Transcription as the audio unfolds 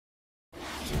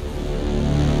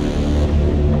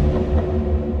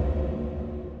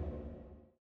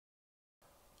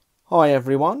Hi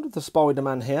everyone, the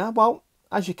Spiderman here. Well,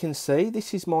 as you can see,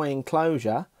 this is my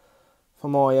enclosure for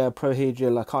my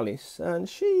Prohierodula Laticollis, and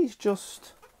she's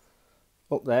just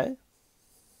up there,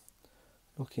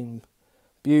 looking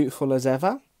beautiful as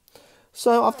ever.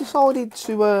 So I've decided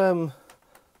to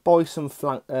buy some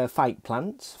fake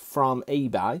plants from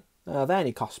eBay. They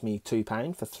only cost me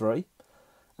 £2 for 3,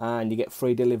 and you get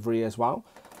free delivery as well.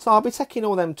 So I'll be taking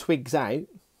all them twigs out,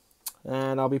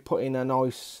 and I'll be putting a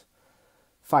nice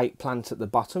fake plant at the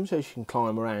bottom so she can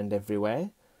climb around everywhere.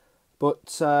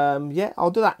 But yeah,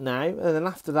 I'll do that now, and then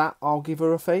after that I'll give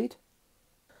her a feed.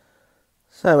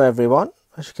 So everyone,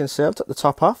 as you can see, I've took the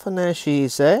top off, and there she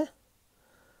is there,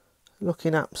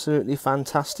 looking absolutely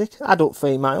fantastic. Adult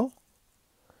female.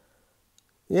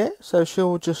 Yeah, so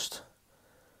she'll just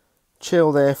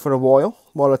chill there for a while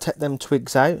I take them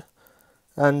twigs out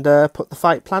and put the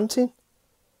fake plant in.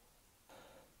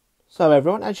 So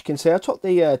everyone, as you can see, I took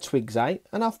the twigs out,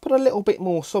 and I've put a little bit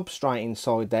more substrate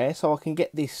inside there so I can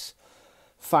get this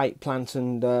fake plant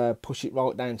and push it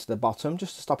right down to the bottom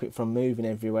just to stop it from moving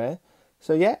everywhere.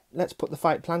 So yeah, let's put the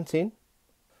fake plant in.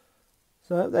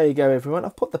 So there you go everyone,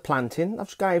 I've put the plant in. I've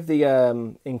just gave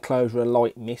the enclosure a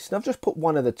light mist, and I've just put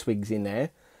one of the twigs in there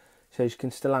so you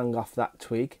can still hang off that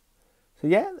twig. So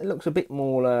yeah, it looks a bit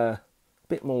more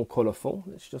colourful.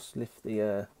 Let's just lift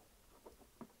the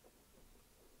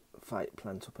fake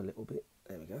plant up a little bit.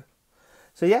 There we go.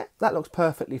 So yeah, that looks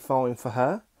perfectly fine for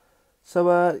her.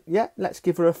 So yeah, let's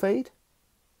give her a feed.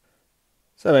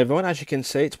 So everyone, as you can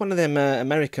see, it's one of them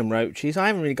American roaches. I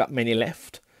haven't really got many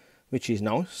left, which is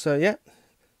nice. So yeah,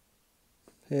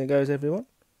 here goes everyone.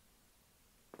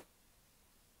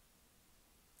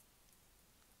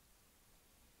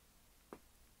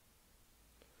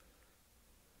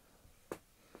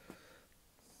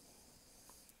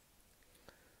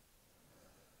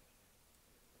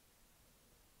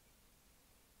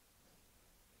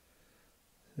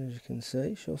 As you can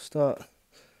see, she'll start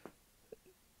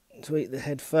to eat the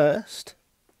head first.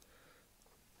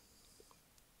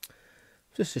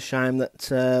 Just a shame that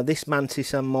this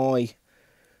mantis and my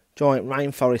giant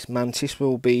rainforest mantis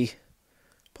will be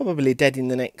probably dead in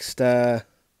the next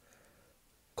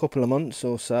couple of months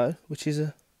or so, which is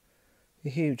a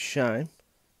huge shame.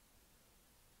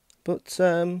 But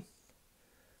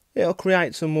it'll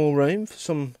create some more room for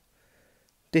some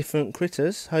different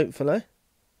critters, hopefully,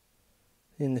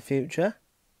 in the future.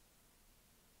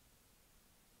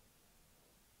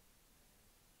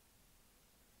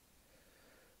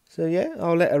 So yeah,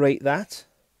 I'll let her eat that,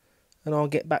 and I'll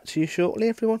get back to you shortly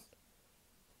everyone.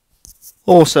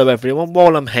 Also everyone,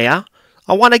 while I'm here,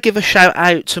 I want to give a shout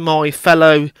out to my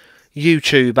fellow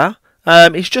YouTuber.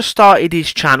 He's just started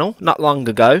his channel not long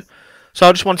ago, so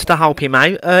I just wanted to help him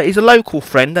out. He's a local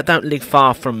friend that don't live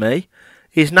far from me.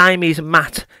 His name is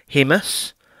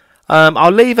Hemus.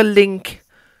 I'll leave a link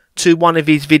to one of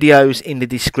his videos in the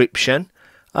description.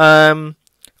 I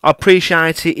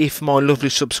appreciate it if my lovely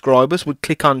subscribers would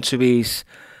click onto his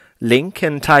link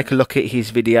and take a look at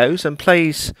his videos, and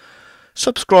please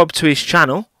subscribe to his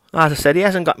channel. As I said, he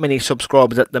hasn't got many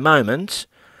subscribers at the moment,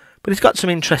 but he's got some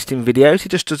interesting videos. He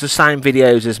just does the same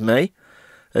videos as me,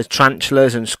 as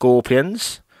tarantulas and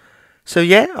scorpions. So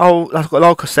yeah,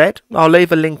 like I said, I'll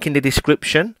leave a link in the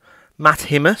description,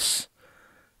 Hemus,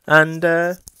 and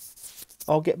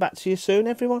I'll get back to you soon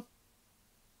everyone.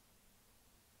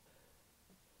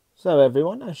 So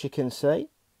everyone, as you can see,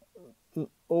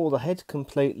 all the head's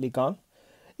completely gone.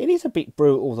 It is a bit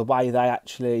brutal the way they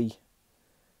actually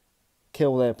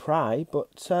kill their prey,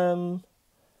 but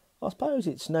I suppose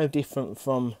it's no different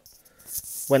from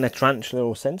when a tarantula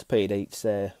or centipede eats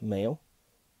their meal.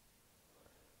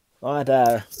 I had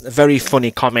a very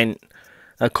funny comment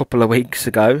a couple of weeks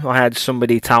ago. I had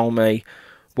somebody tell me,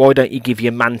 why don't you give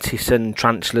your mantis and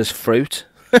tarantulas fruit?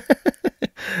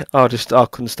 I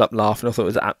couldn't stop laughing. I thought it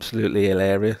was absolutely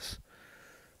hilarious.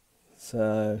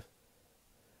 So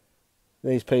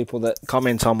these people that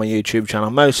comment on my YouTube channel,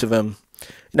 most of them,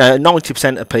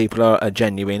 90% of people are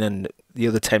genuine, and the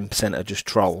other 10% are just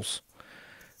trolls.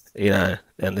 And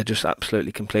they just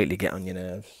absolutely completely get on your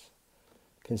nerves,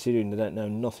 considering they don't know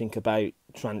nothing about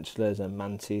tarantulas and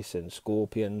mantis and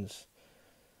scorpions.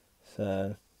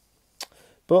 So,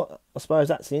 but I suppose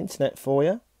that's the internet for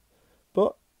you.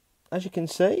 But as you can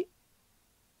see,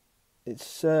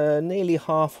 it's nearly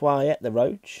halfway at the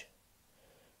roach.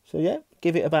 So yeah,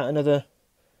 give it about another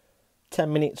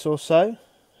 10 minutes or so,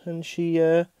 and she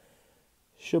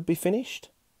should be finished.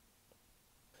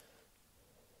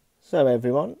 So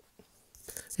everyone,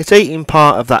 it's eating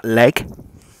part of that leg,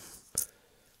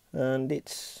 and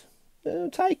it's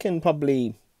taken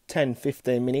probably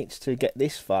 10-15 minutes to get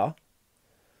this far.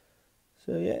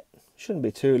 So yeah, shouldn't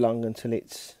be too long until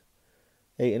it's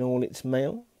eaten all its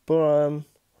meal. But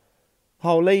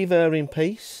I'll leave her in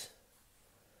peace.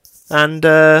 And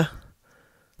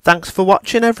thanks for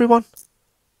watching, everyone.